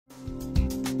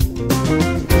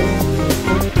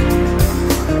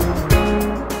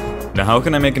Now how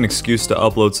can I make an excuse to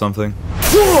upload something?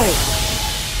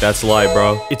 That's light,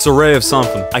 bro. It's a ray of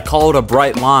something. I call it a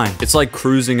bright line. It's like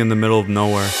cruising in the middle of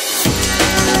nowhere.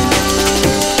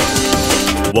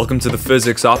 Welcome to the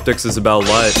physics. Optics is about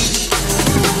light.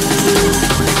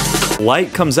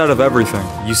 Light comes out of everything.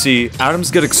 You see,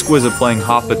 atoms get exquisite playing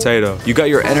hot potato. You got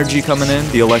your energy coming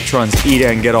in, the electrons eat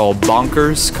it and get all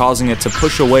bonkers, causing it to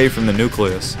push away from the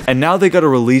nucleus. And now they gotta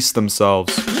release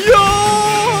themselves.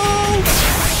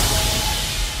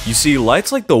 You see,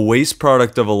 light's like the waste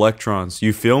product of electrons,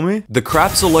 you feel me? The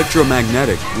crap's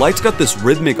electromagnetic. Light's got this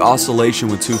rhythmic oscillation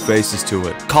with two faces to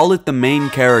it. Call it the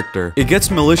main character. It gets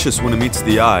malicious when it meets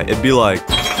the eye. It'd be like,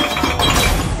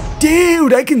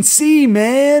 dude, I can see,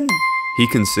 man. He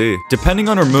can see. Depending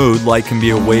on her mood, light can be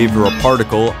a wave or a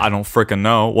particle, I don't frickin'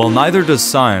 know. Well, neither does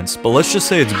science, but let's just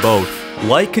say it's both.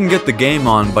 Light can get the game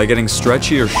on by getting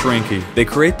stretchy or shrinky. They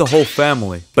create the whole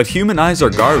family. But human eyes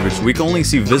are garbage. We can only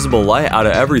see visible light out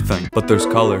of everything. But there's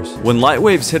colors. When light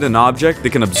waves hit an object, they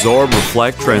can absorb,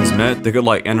 reflect, transmit. They could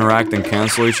like interact and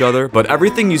cancel each other. But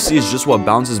everything you see is just what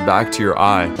bounces back to your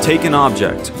eye. Take an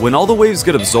object. When all the waves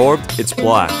get absorbed, it's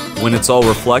black. When it's all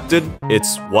reflected,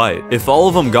 it's white. If all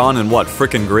of them gone and what,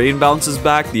 frickin' green bounces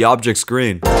back, the object's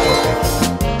green.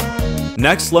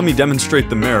 Next, let me demonstrate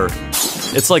the mirror.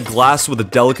 It's like glass with a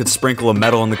delicate sprinkle of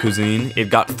metal in the cuisine. It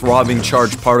got throbbing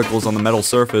charged particles on the metal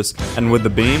surface, and with the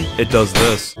beam, it does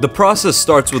this. The process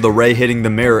starts with a ray hitting the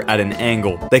mirror at an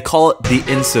angle. They call it the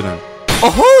incident.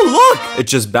 Oh, look! It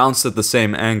just bounced at the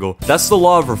same angle. That's the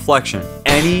law of reflection.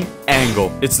 Any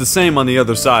angle. It's the same on the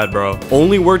other side, bro.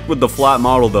 Only worked with the flat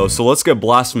model though, so let's get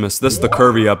blasphemous. This is the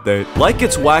curvy update. Light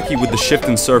gets wacky with the shift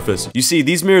in surface. You see,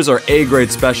 these mirrors are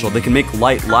A-grade special. They can make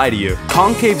light lie to you.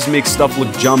 Concaves make stuff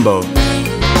look jumbo.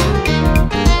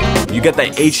 You get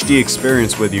that HD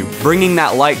experience with you, bringing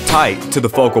that light tight to the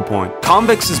focal point.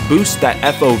 Convexes boost that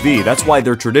FOV, that's why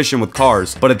they're tradition with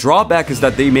cars. But a drawback is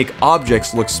that they make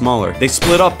objects look smaller. They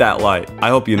split up that light. I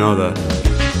hope you know that.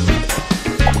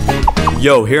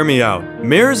 Yo, hear me out.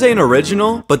 Mirrors ain't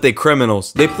original, but they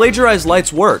criminals. They plagiarize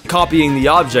light's work, copying the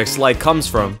objects light comes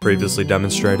from, previously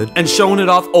demonstrated, and showing it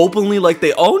off openly like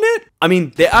they own it? I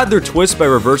mean, they add their twist by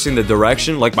reversing the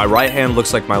direction, like my right hand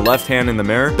looks like my left hand in the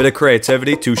mirror. Bit of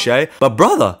creativity, touche. But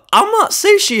brother, I'm not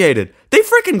satiated. They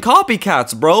freaking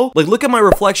copycats, bro. Like, look at my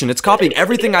reflection. It's copying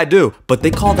everything I do. But they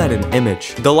call that an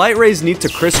image. The light rays need to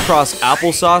crisscross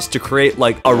applesauce to create,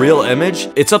 like, a real image.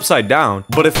 It's upside down.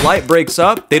 But if light breaks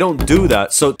up, they don't do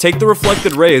that. So take the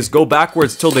reflected rays, go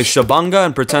backwards till they shabanga,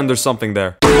 and pretend there's something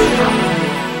there.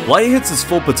 Light hits its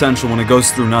full potential when it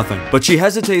goes through nothing, but she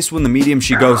hesitates when the medium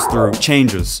she goes through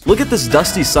changes. Look at this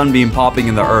dusty sunbeam popping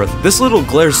in the earth. This little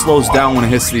glare slows down when it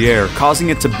hits the air, causing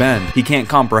it to bend. He can't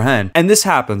comprehend. And this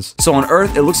happens. So on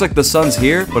Earth, it looks like the sun's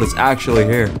here, but it's actually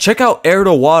here. Check out air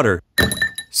to water.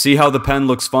 See how the pen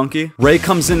looks funky? Ray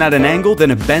comes in at an angle,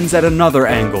 then it bends at another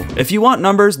angle. If you want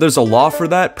numbers, there's a law for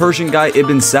that. Persian guy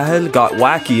Ibn Sahel got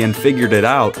wacky and figured it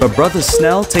out, but brother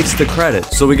Snell takes the credit.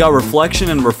 So we got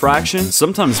reflection and refraction.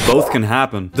 Sometimes both can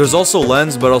happen. There's also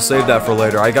lens, but I'll save that for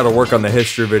later. I gotta work on the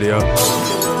history video.